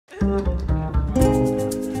Beware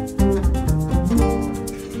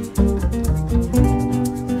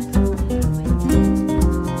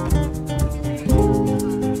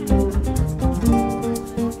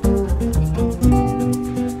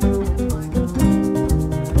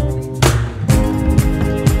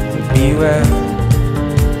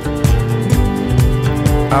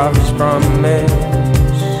of his promise.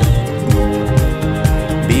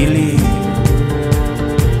 Believe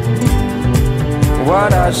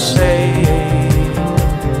what I say.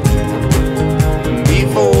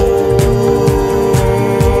 Before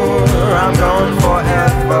I'm gone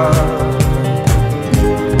forever,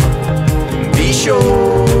 be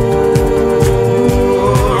sure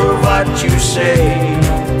of what you say.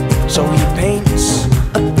 So he paints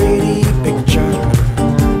a pretty picture.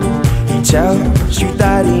 He tells you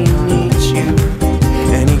that he needs you,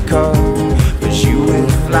 and he covers you with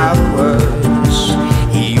flowers.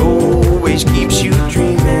 He always keeps you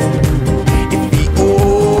dreaming. If he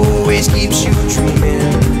always keeps you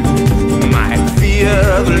dreaming, you might fear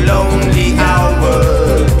the lonely hour.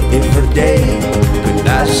 If a day could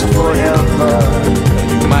last forever,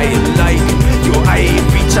 you might like your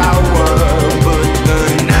ivory tower, but the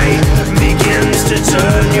night begins to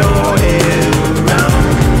turn your head around.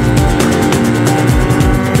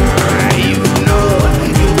 You know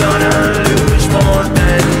you're gonna lose more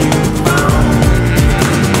than you found.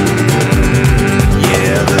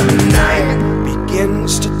 Yeah, the night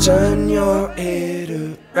begins to turn your head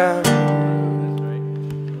around.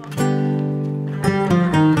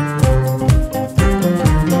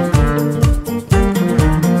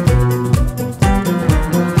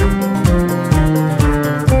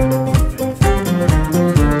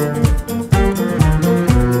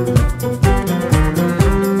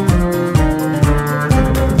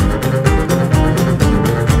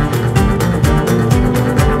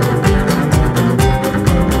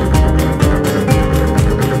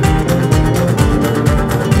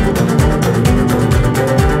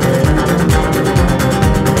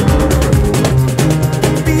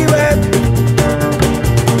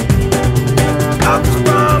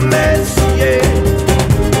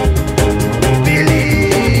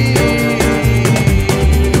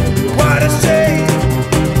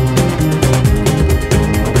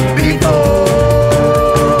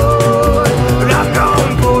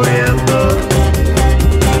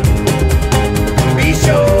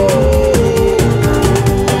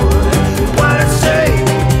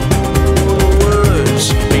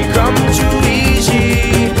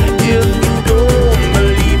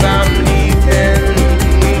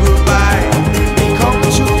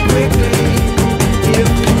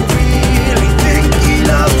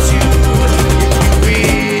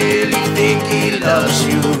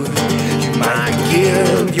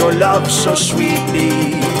 Love so sweetly.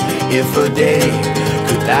 If a day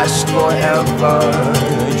could last forever,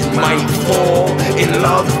 you might fall in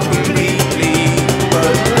love completely.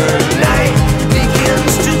 But the night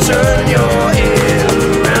begins to turn your head